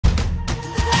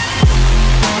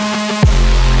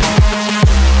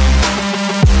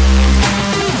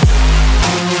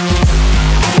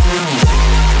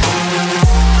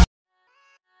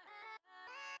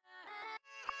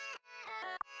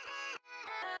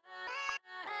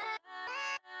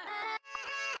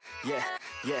yeah,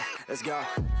 let's go.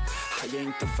 I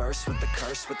ain't the first with the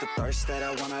curse, with the thirst that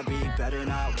I wanna be better,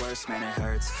 not worse, man it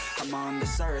hurts. I'm on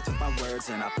this earth with my words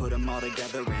and I put them all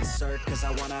together, insert, cause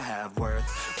I wanna have worth.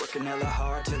 Working hella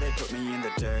hard till they put me in the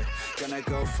dirt. Gonna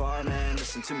go far, man,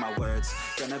 listen to my words.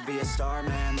 Gonna be a star,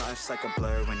 man, life's like a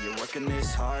blur. When you're working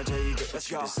this hard till you get what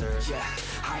you deserve. Yeah,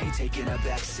 I ain't taking a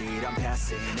backseat, I'm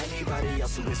passing anybody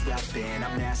else who is rapping.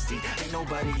 I'm nasty, ain't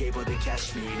nobody able to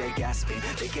catch me. They gasping,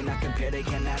 they cannot compare, they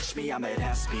can't match me. I'm at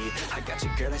half speed, I got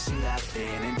your girl and she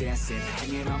laughing and dancing,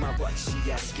 hanging on my butt,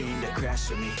 she asking to crash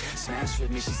with me, smash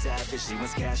with me, she savage, she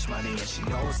wants cash money, and she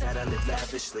knows that I live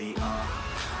lavishly. I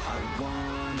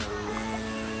wanna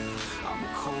live, I'm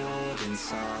cold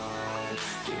inside,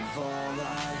 gave all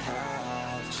I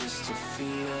have just to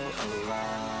feel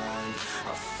alive.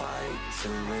 I fight to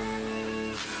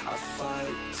live, I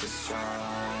fight to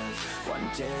strive, one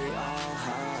day I'll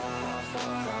have what I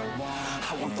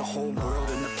want. I want the whole world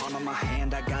in the palm of my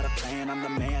hand, I got a plan, I'm the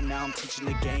man, now I'm teaching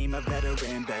the game, a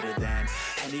veteran, better than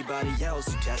anybody else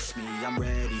who tests me. I'm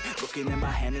ready, looking in my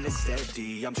hand and it's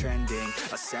steady. I'm trending,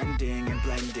 ascending and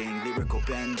blending, lyrical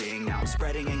bending. Now I'm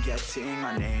spreading and getting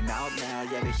my name out now.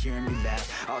 Yeah, they hearing me laugh,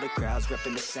 all the crowds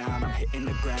repping the sound. I'm hitting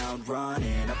the ground,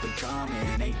 running, up and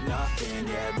coming, ain't nothing.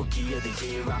 Yeah, rookie of the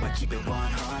year, I'ma keep it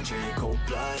 100.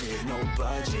 Cold-blooded, no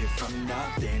budget, from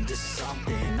nothing to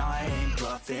something. I ain't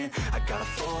bluffing, I got a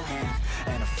full hand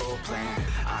and a full plan.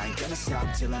 I ain't gonna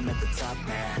stop till I'm at the top,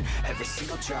 man. Every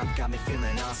single drop got me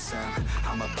feeling awesome.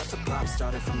 I'm about to pop,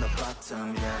 started from the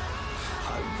bottom, yeah.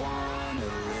 I wanna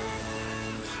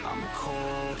live, I'm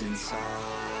cold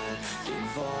inside,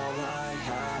 gave all I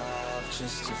have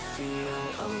just to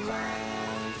feel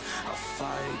alive. I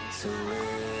fight to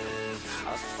live,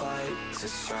 I fight to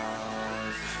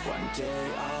strive, one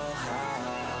day I'll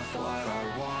have what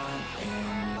I want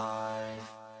in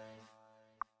life.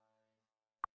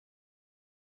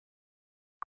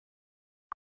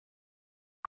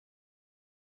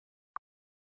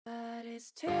 But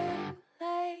it's too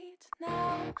late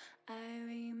now, I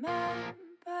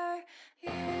remember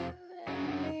you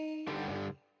and me,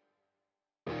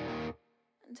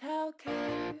 and how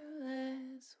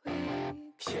careless we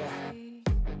could be.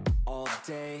 All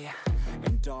day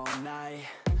and all night,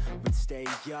 we'd stay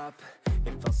up,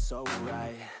 it felt so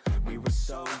right. We were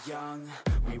so young,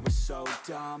 we were so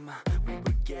dumb. We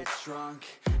would get drunk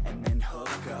and then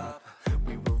hook up.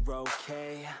 We were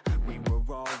okay, we were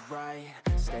alright,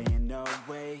 staying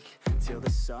awake till the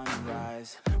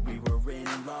sunrise. We were in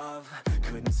love,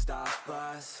 couldn't stop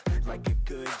us, like a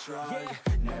good drug,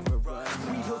 never run.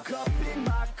 We hook up in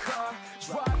my car,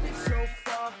 driving so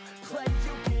far, play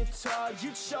you guitar,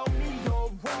 you'd show me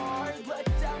your art, let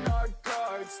down our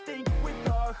guards, think with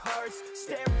our hearts,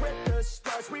 stare at the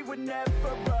stars. We were never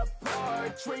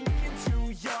apart, drinking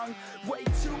too young, way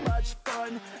too much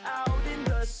fun, out in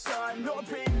the sun,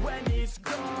 orbit when it's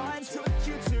gone. Took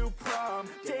you to prom,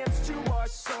 dance to our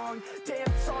song,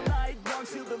 dance all night long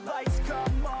till the lights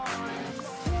come on.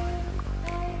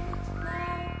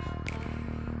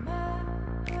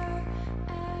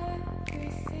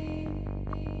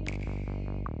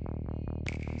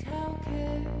 How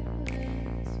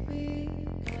careless we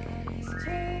got. It's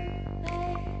too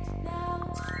late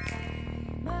now,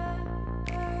 I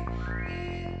remember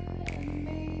you and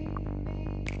me, and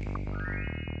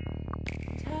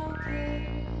how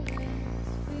careless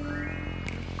we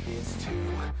got. It's too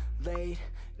late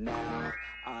now,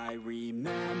 I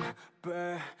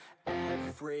remember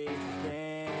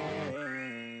everything,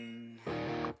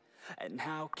 and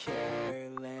how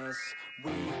careless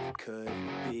we could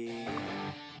be,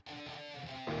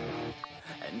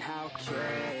 and how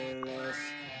careless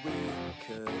we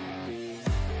could be,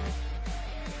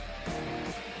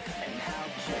 and how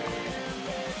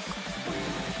careless we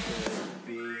could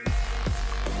be.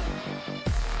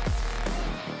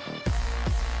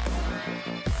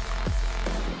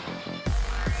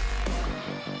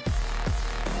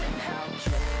 And how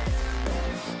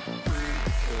careless we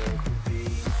could be.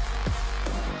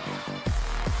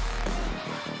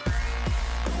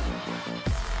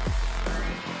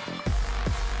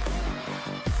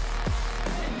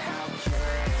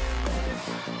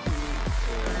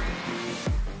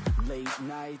 Late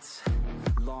nights,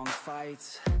 long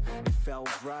fights, it felt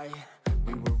right,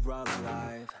 we were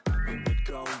alive. We would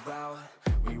go out,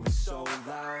 we were so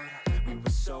loud, we were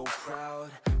so proud,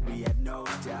 we had no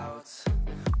doubts.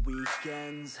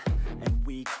 Weekends and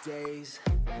weekdays,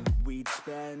 we'd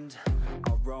spend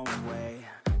our own way.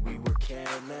 We were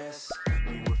careless,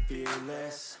 we were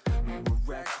fearless, we were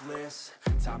reckless,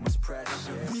 time was precious.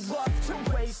 We loved to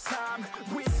waste time,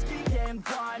 whiskey and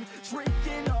wine,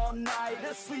 drinking all night,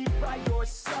 asleep by your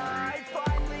side.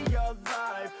 Finally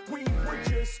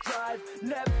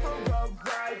never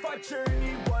arrive. Our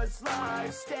journey was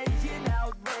live, staying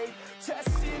out late,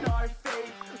 testing our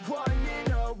fate,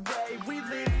 running away. We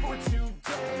live for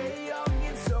today, young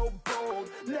and so bold,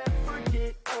 never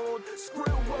get old. Screw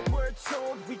what we're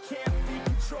told, we can't be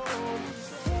controlled.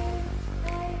 Too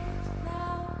late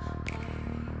now, I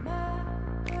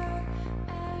remember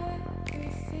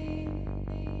everything.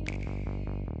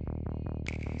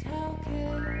 And how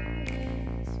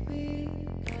careless we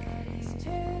got. It's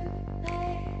too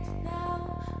late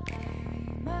now, I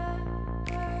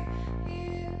remember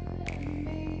you and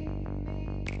me.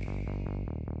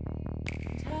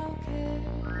 And how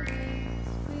careless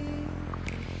we.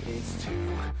 It's too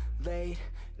late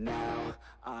now,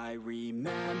 I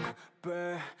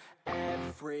remember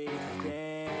everything,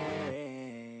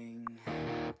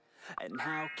 and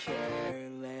how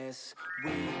careless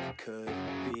we could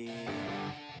be,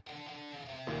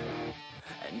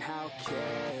 and how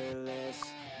careless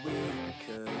we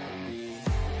could be,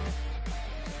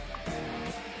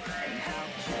 and how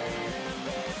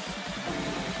careless we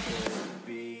could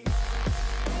be.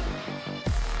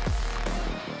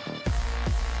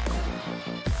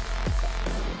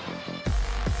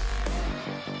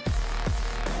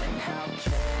 And how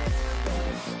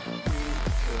careless we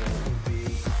could be.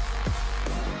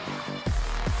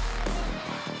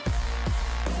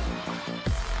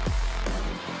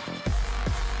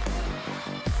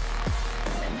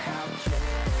 And how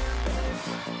careless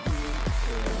we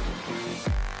could be.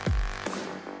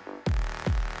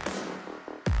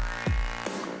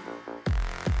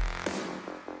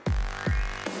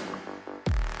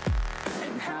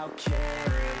 And how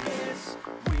careless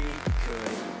we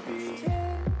could be. Too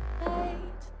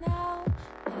late now,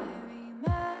 I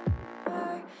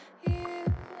remember you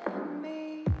and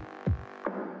me.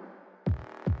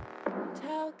 And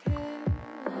how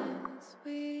careless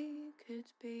we could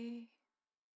be.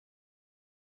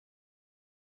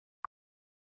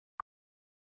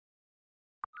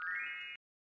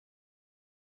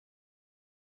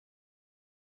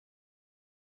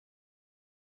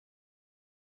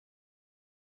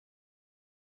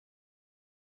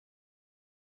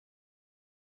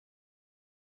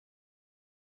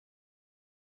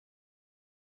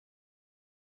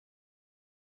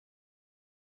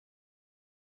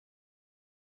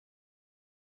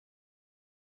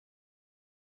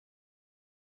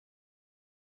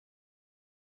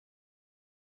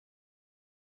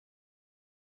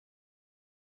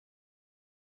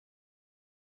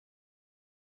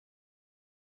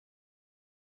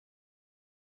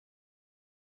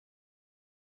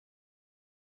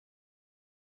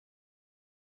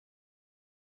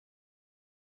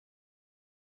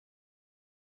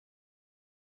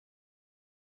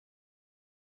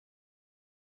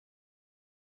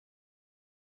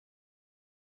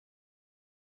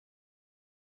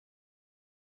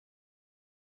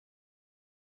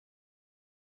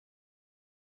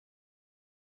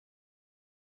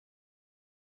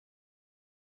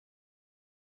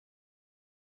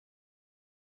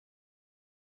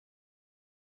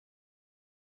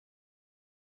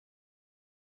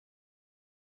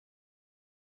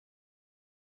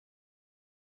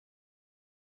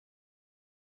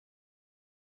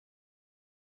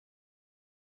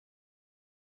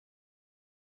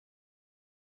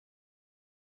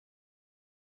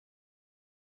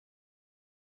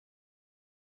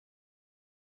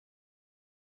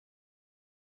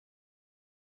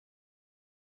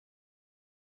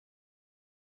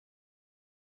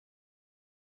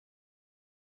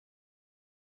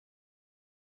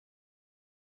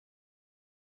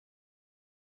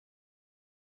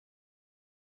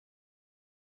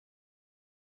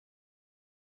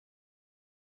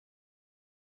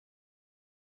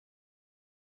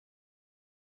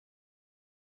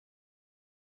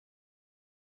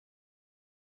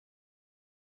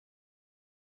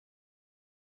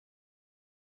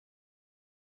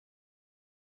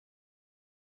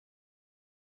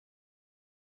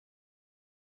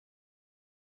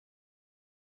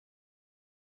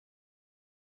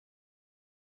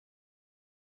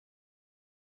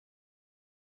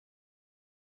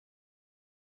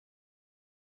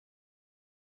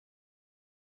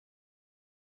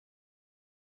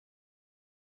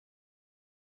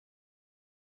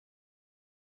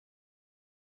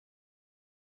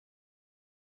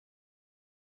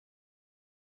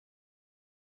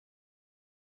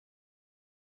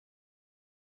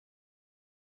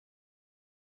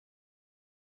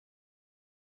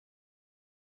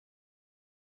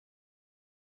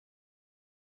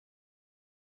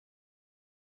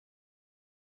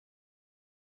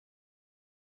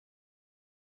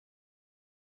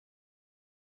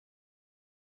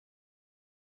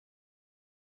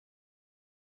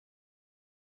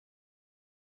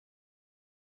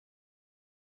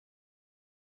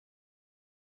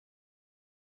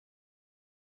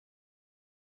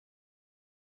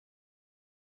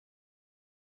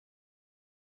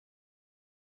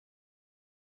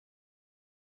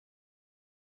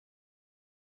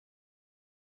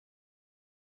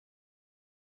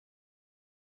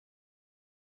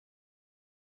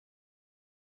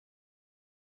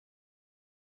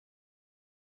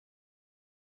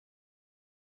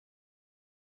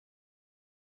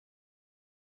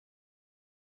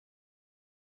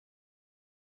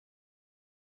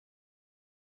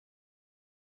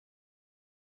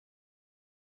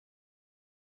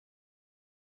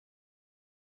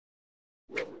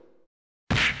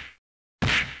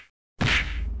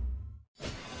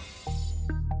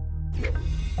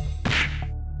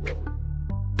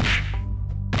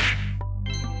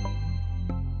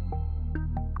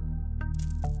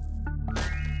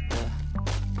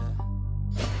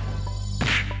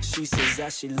 She says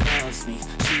that she loves me,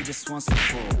 she just wants to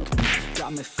fuck me.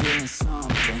 Got me feeling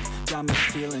something, got me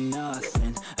feeling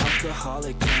nothing.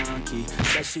 Alcoholic junkie,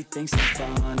 says she thinks I'm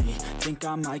funny. Think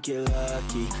I might get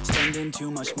lucky, spending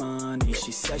too much money.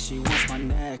 She says she wants my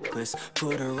necklace,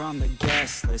 put her on the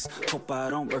guest list. Hope I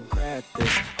don't regret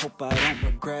this, hope I don't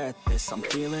regret this. I'm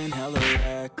feeling hella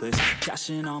reckless,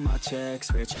 cashing all my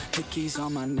checks rich. Hickeys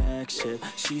on my neck, shit,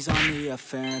 she's on the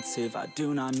offensive. I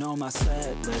do not know my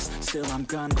set list, still I'm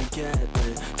gonna get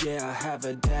it. Yeah, I have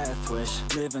a death wish,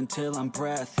 live until I'm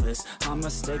breathless. I'ma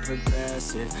stay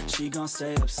progressive, she gon'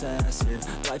 stay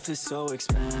obsessive. Life is so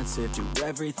expensive, do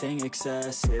everything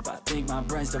excessive. I think my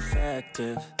brain's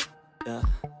defective, yeah.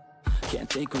 Can't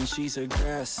think when she's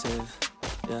aggressive,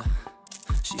 yeah.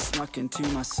 She snuck into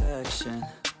my section,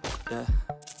 yeah.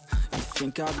 You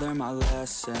think I'd learn my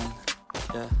lesson,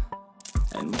 yeah.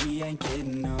 And we ain't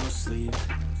getting no sleep.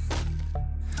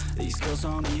 These girls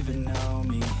don't even know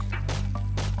me.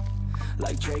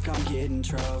 Like Drake, I'm getting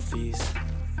trophies.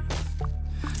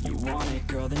 You want it,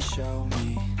 girl, then show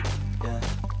me, yeah.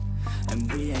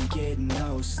 And we ain't getting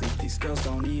no sleep. These girls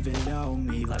don't even know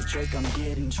me. Like Drake, I'm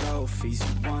getting trophies.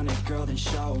 You want it, girl, then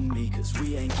show me. Cause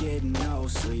we ain't getting no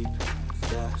sleep,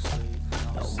 yeah.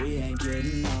 No, we ain't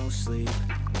getting no sleep,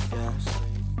 yeah.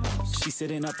 She's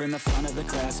sitting up in the front of the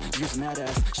class, using that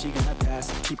ass, she gonna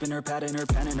pass. Keeping her pad and her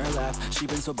pen in her lap. She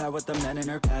been so bad with the men in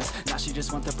her past. Now she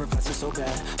just want the professor so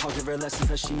bad. I'll give her lessons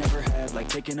that she never had, like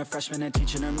taking a freshman and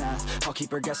teaching her math. I'll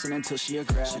keep her guessing until she a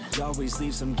grad. She always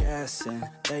leaves them guessing,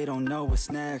 they don't know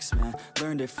what's next, man.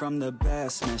 Learned it from the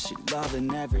best, man. She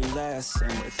loving every lesson,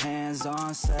 with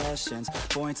hands-on sessions,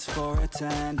 points for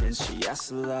attendance. She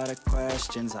asks a lot of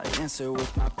questions, I answer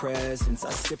with my presence.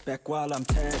 I sit back while I'm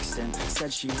texting,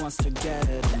 said she wants to get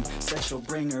it, and said she'll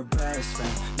bring her best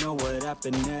friend. Know what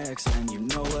happened next, man. You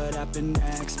know what happened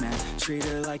next, man. Treat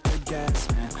her like a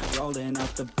guest, man. Rolling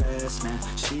out the best, man.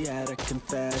 She had a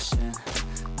confession,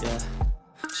 yeah.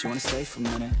 She wanna stay for a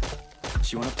minute,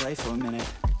 she wanna play for a minute,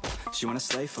 she wanna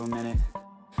slay for a minute,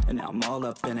 and now I'm all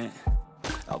up in it.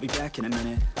 I'll be back in a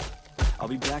minute, I'll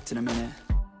be back in a minute.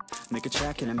 Make a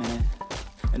track in a minute,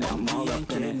 and now I'm all up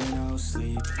in it. No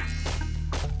sleep.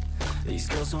 These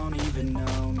girls don't even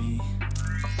know me.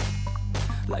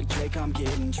 Like Drake, I'm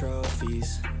getting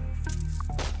trophies.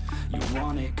 You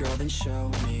want it, girl, then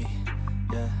show me,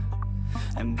 yeah.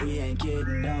 And we ain't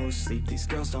getting no sleep. These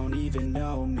girls don't even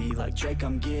know me. Like Drake,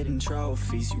 I'm getting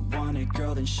trophies. You want it,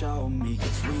 girl, then show me.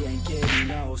 Cause we ain't getting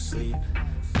no sleep,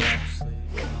 yeah.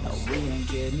 No, we ain't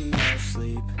getting no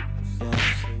sleep, yeah.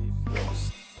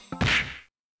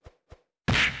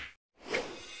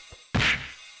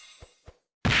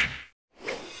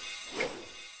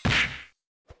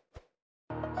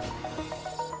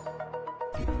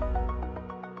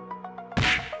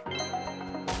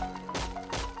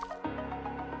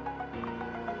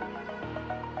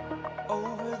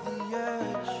 Over the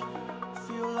edge,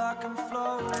 feel like I'm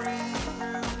floating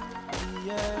through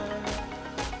the air.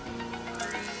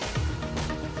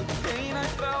 The pain I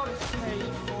felt is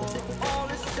paid for, all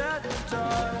is said and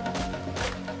done.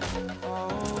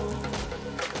 Oh,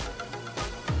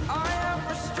 I am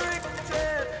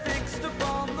restricted, fixed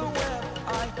upon the web. I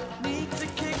need to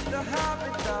kick the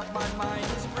habit that my mind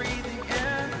is breathing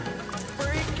in.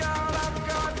 Break out, I've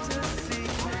got to see.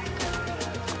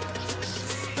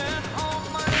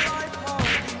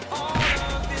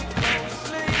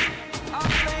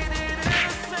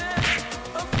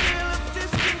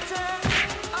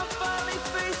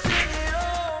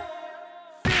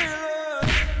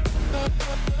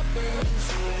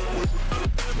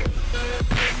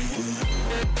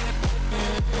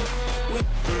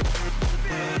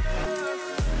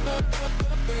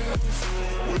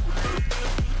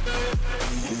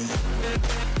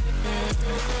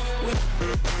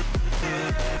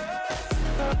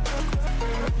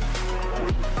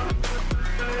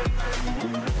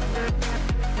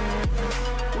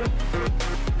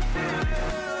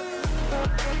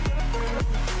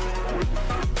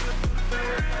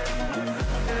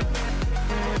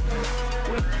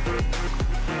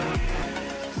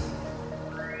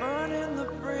 Burning the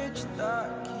bridge that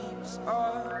keeps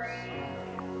us.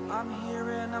 I'm here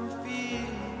and I'm feeling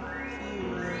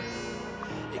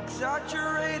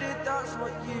exaggerated, that's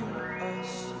what you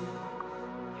assume.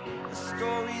 The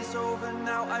story's over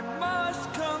now, I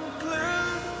must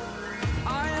conclude.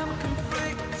 I am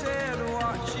conflicted,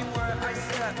 watching where I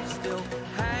step still,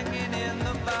 hanging in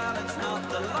the balance. Not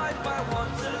the life I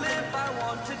want to live, I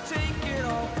want to take it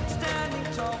all.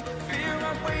 Standing tall, fear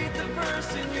I weighed the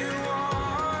person you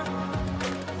are.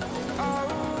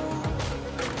 Oh,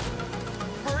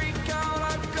 break out,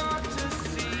 I've got to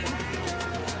see.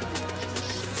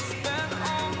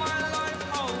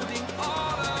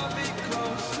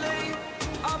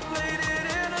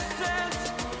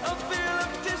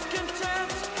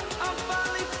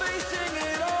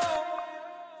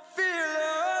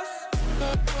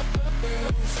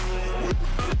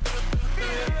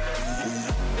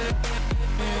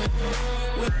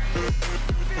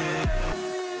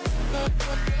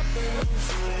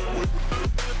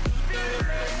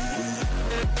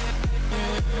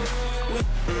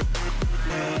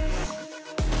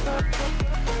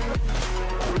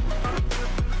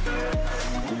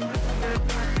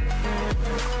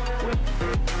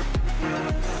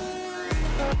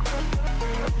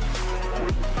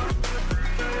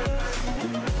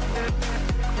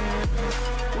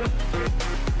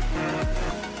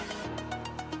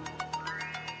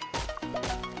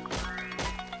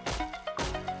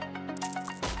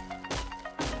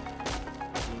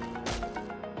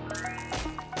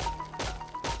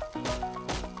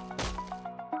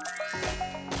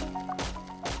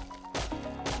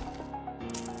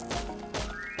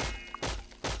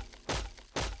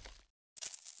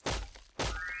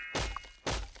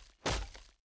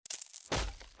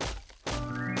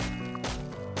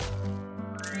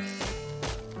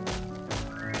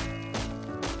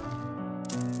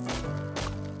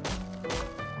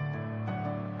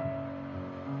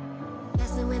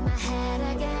 my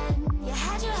head again. You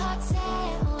had your heart set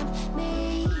on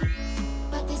me,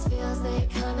 but these feels, they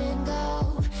come and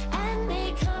go, and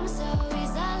they come so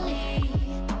easily.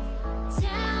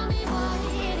 Tell me what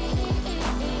it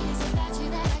is about you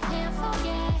that I can't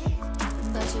forget,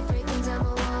 but you're breaking down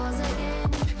the walls again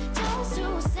just to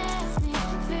set me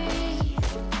free.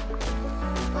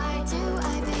 Why do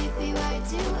I, baby, why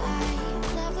do I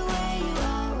love the way you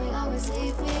always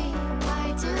leave me? Why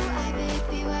do I,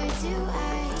 baby, why do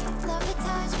I love the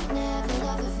touch but never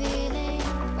love the feeling?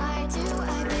 Why do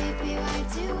I, baby, why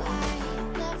do I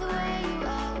love the way you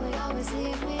always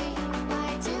leave me? Why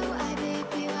do I,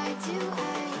 baby, why do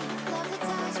I love the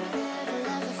touch but never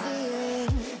love the feeling?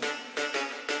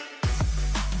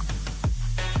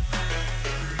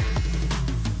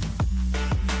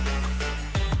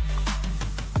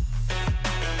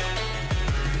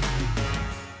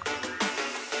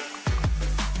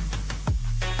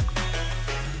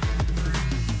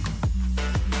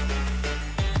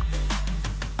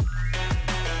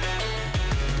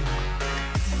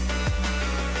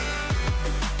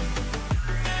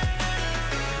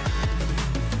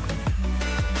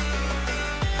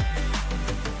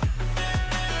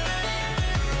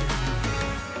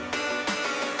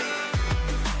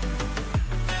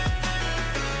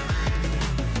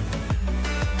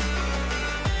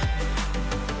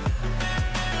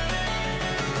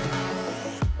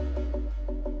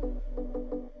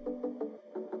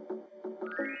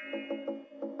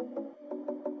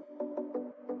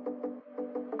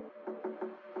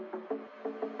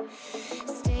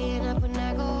 Staying up when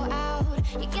I go out,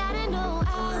 you gotta know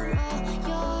I'm all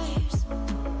yours.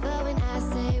 But when I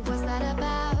say what's that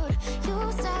about,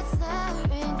 you start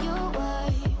slurring your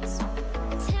words.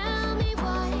 Tell me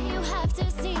why you have to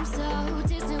seem so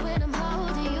distant when I'm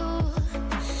holding you.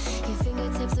 Your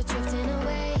fingertips are drifting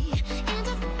away, and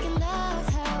I fucking love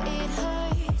how it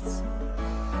hurts.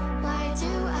 Why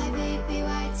do I, baby,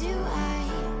 why do I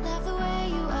love the way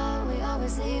you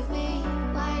always leave me?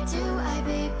 Why do I,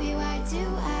 baby, why do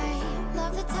I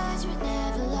love the touch but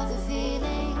never love the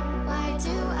feeling? Why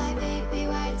do I, baby,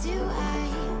 why do I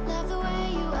love the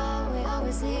way you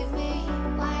always leave me?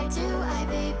 Why do I,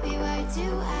 baby, why do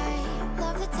I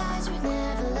love the touch but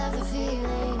never love the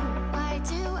feeling? Why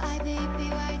do I, baby,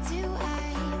 why do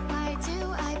I? Why do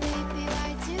I, baby,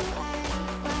 why do I?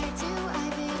 Why do I,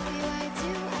 baby, why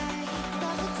do I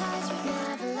love the touch but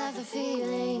never love the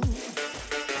feeling?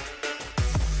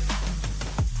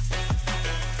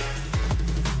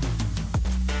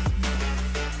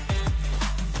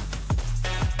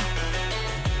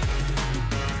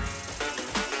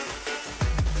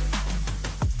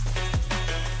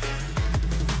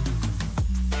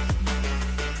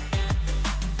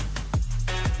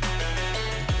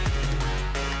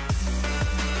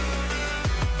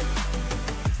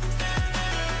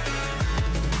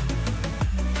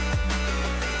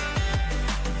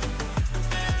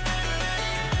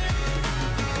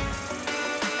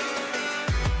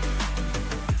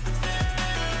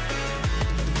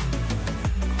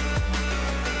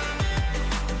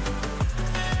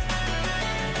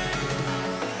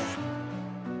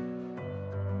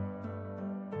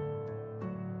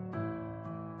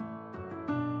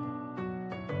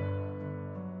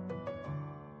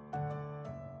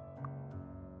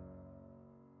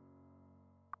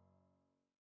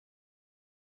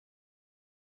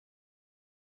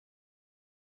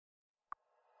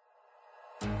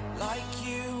 Like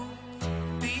you,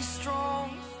 be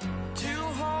strong to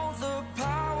hold the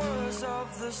powers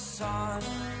of the sun.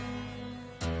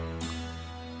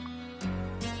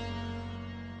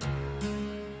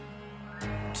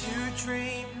 To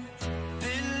dream,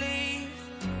 believe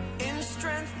in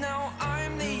strength. Now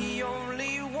I'm the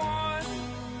only one,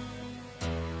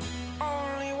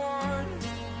 only one.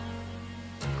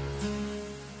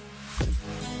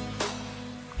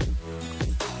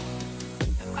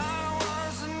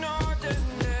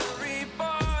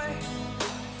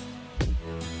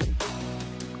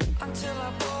 Until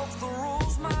I broke the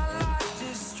rules, my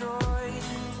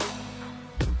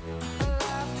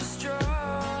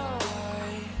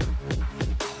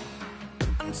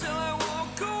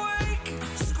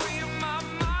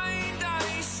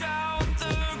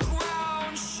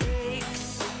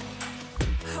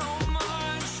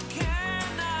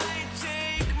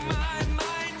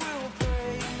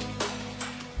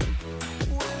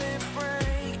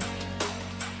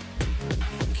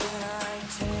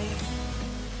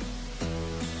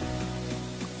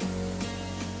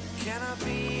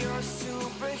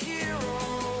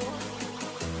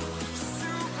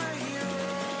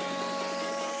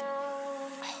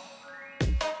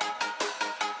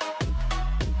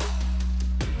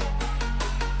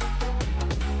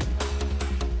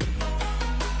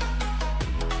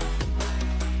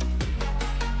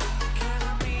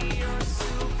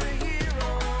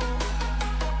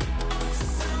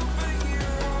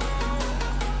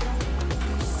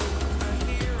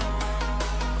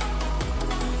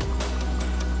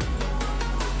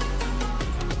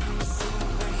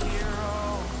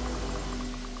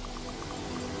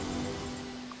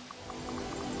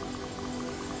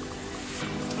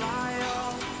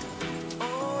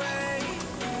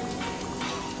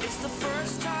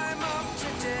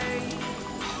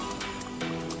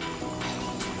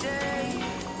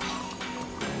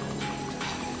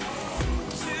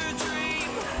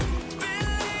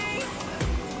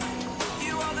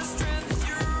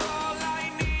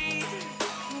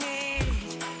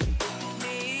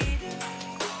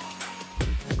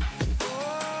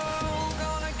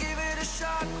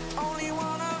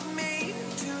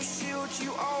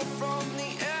all from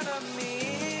the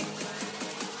enemy.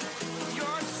 You're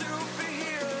a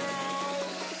superhero.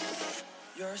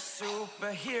 You're a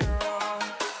superhero.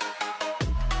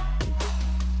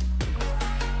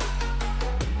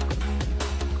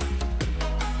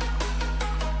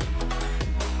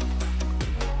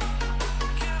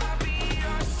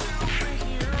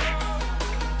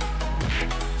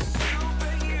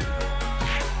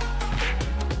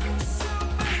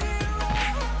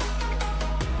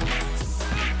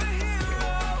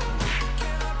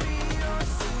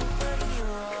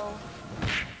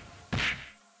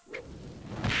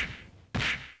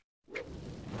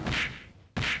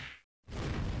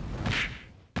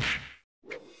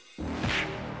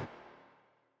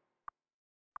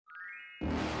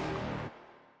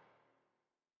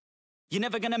 You're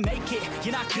never gonna make it,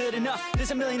 you're not good enough.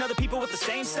 There's a million other people with the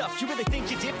same stuff. You really think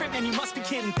you're different? Man, you must be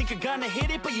kidding. Think you're gonna hit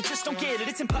it, but you just don't get it.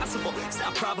 It's impossible, it's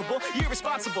not probable, you're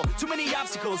irresponsible. Too many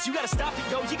obstacles, you gotta stop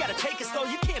it, yo. You gotta take it slow,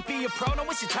 you can't be a pro. Don't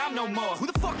waste your time no more. Who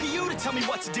the fuck are you to tell me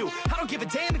what to do? I don't give a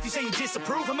damn if you say you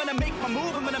disapprove. I'm gonna make my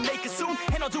move, I'm gonna make it soon.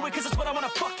 And I'll do it cause it's what I wanna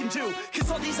fucking do.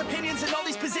 Cause all these opinions and all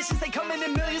these positions, they come in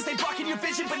millions, they blocking your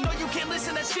vision. But no, you can't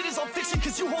listen, that shit is all fiction.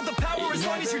 Cause you hold the power as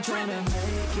long as you're dreaming.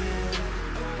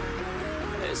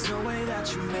 There's no way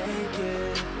that you make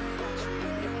it.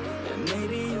 And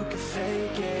maybe you can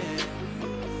fake it,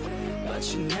 but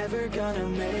you're never gonna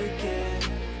make it.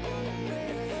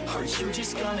 Are you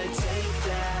just gonna take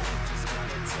that?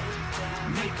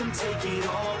 Make them take it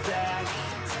all back.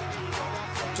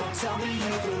 Don't tell me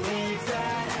you believe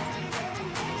that.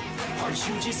 Are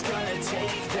you just gonna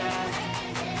take that?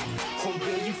 Or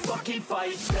will you fucking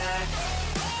fight back?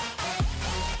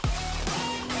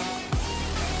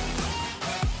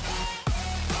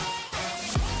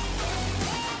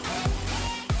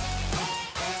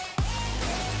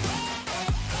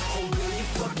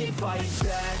 Fight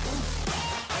back.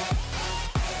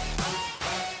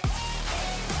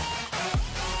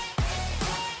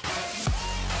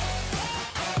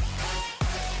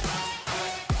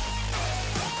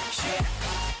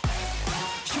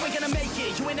 You ain't gonna make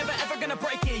it, you ain't never ever gonna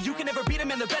break it. You can never beat them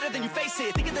and they're better than you face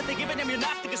it. Thinking that they give a damn, you're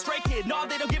not thinking straight, kid. No,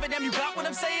 they don't give a damn, you got what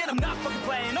I'm saying? I'm not fucking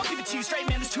playing, I'll give it to you straight,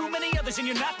 man. There's too many others and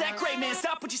you're not that great, man.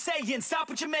 Stop what you're saying, stop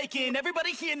what you're making.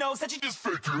 Everybody here knows that you just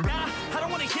faking. Nah, I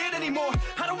don't wanna hear it anymore,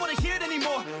 I don't wanna hear it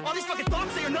anymore. All these fucking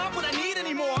thoughts, they are not what I need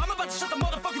anymore. I'm about to shut the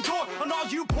motherfucking door on all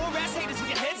you poor ass haters with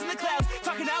your heads in the clouds,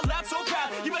 talking out loud so proud.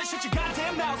 You better shut your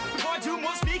goddamn mouth before I do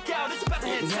more, speak out. It's about to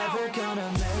head south. You're never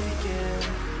gonna make it.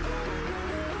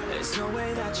 There's no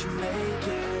way that you make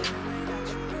it.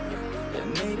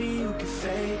 And maybe you can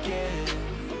fake it,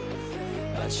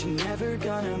 but you're never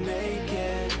gonna make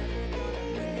it.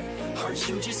 Are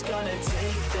you just gonna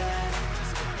take that?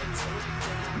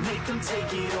 Make them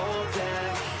take it all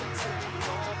back.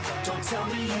 Don't tell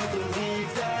me you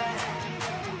believe that.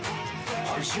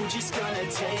 Are you just gonna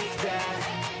take that?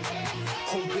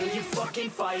 Or will you fucking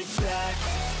fight back?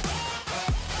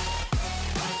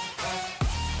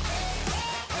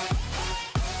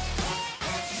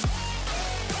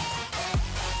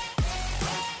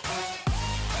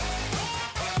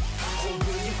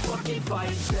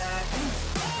 Fight back.